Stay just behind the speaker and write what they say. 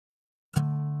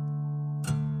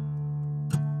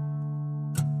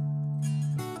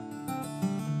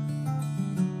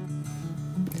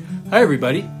Hi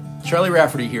everybody, Charlie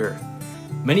Rafferty here.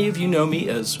 Many of you know me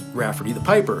as Rafferty the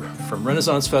Piper from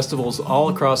Renaissance festivals all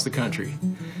across the country.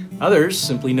 Others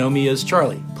simply know me as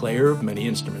Charlie, player of many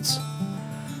instruments.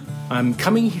 I'm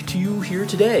coming to you here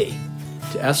today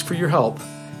to ask for your help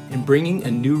in bringing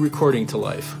a new recording to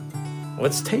life.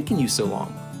 What's taken you so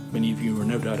long? Many of you are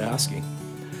no doubt asking.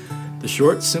 The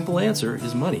short, simple answer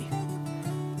is money.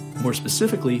 More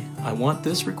specifically, I want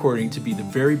this recording to be the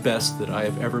very best that I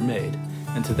have ever made.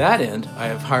 And to that end, I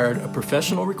have hired a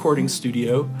professional recording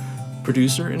studio,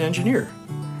 producer, and engineer.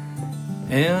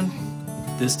 And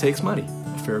this takes money,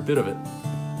 a fair bit of it.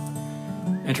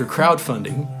 Enter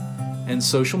crowdfunding and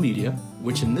social media,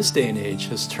 which in this day and age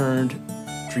has turned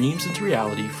dreams into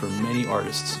reality for many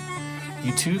artists.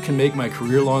 You too can make my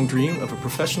career-long dream of a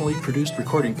professionally produced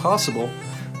recording possible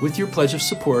with your pledge of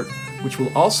support, which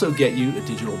will also get you a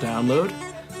digital download,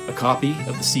 a copy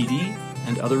of the CD,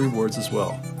 and other rewards as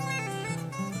well.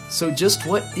 So just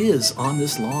what is on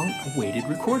this long-awaited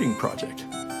recording project?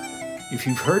 If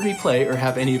you've heard me play or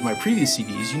have any of my previous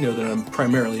CDs, you know that I'm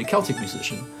primarily a Celtic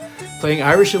musician, playing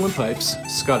Irish uilleann pipes,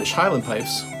 Scottish Highland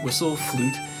pipes, whistle,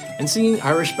 flute, and singing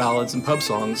Irish ballads and pub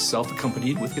songs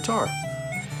self-accompanied with guitar.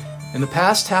 In the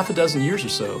past half a dozen years or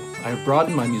so, I have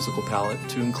broadened my musical palette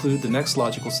to include the next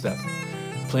logical step,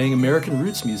 playing American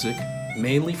roots music,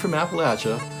 mainly from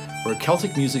Appalachia, where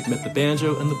Celtic music met the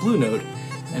banjo and the blue note,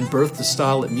 and birthed a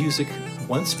style of music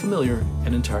once familiar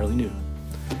and entirely new.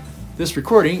 This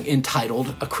recording,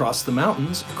 entitled Across the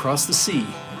Mountains, Across the Sea,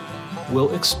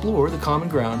 will explore the common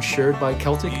ground shared by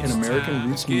Celtic and American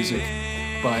roots music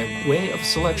by way of a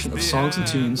selection of songs and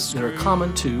tunes that are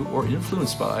common to or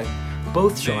influenced by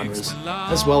both genres,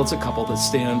 as well as a couple that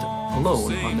stand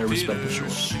alone on their respective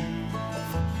shores.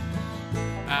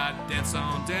 I dance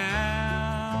on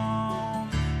down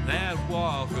that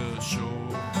walker shore.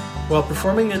 While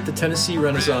performing at the Tennessee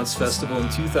Renaissance Festival in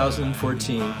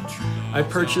 2014, I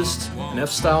purchased an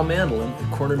F-style mandolin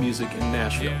at Country Music in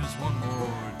Nashville.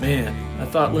 Man, I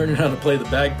thought learning how to play the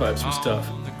bagpipes was tough.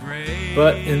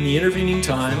 But in the intervening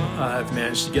time, I've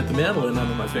managed to get the mandolin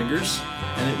under my fingers,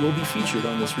 and it will be featured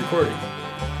on this recording.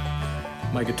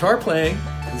 My guitar playing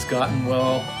has gotten,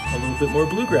 well, a little bit more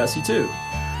bluegrassy too.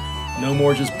 No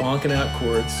more just bonking out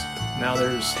chords. Now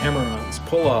there's hammer-ons,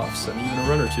 pull-offs, and even a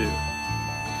run or two.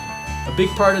 A big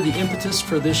part of the impetus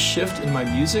for this shift in my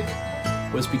music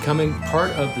was becoming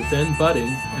part of the then budding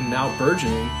and now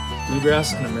burgeoning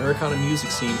Bluegrass and Americana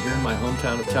music scene here in my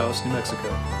hometown of Taos, New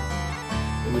Mexico.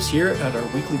 It was here at our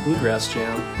weekly Bluegrass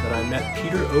Jam that I met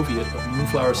Peter Oviatt of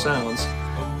Moonflower Sounds,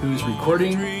 who is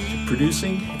recording,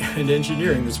 producing, and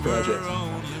engineering this project.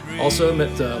 Also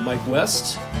met Mike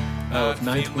West of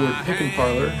Ninth Ward Pick and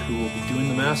Parlor, who will be doing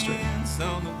the mastering.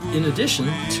 In addition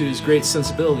to his great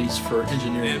sensibilities for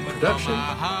engineering and production,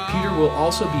 Peter will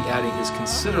also be adding his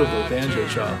considerable banjo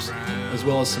chops, as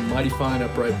well as some mighty fine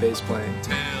upright bass playing.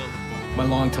 My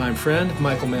longtime friend,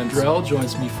 Michael Mandrell,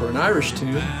 joins me for an Irish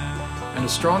tune, and a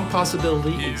strong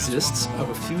possibility exists of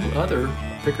a few other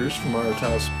pickers from our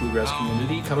Taos Bluegrass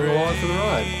community coming along for the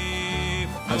ride.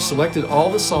 I've selected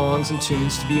all the songs and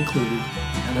tunes to be included,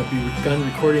 and have begun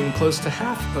recording close to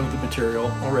half of the material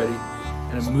already,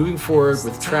 and I'm moving forward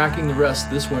with tracking the rest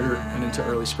this winter and into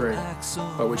early spring,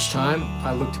 by which time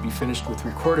I look to be finished with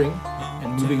recording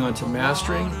and moving on to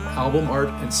mastering, album art,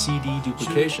 and CD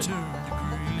duplication.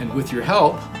 And with your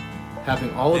help,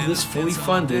 having all of this fully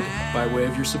funded by way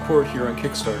of your support here on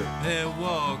Kickstarter.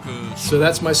 So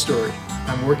that's my story.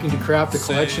 I'm working to craft a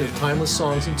collection of timeless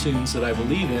songs and tunes that I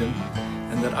believe in,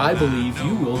 and that I believe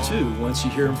you will too once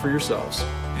you hear them for yourselves.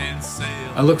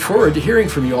 I look forward to hearing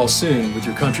from you all soon with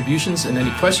your contributions and any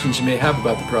questions you may have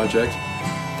about the project.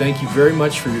 Thank you very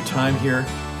much for your time here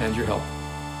and your help.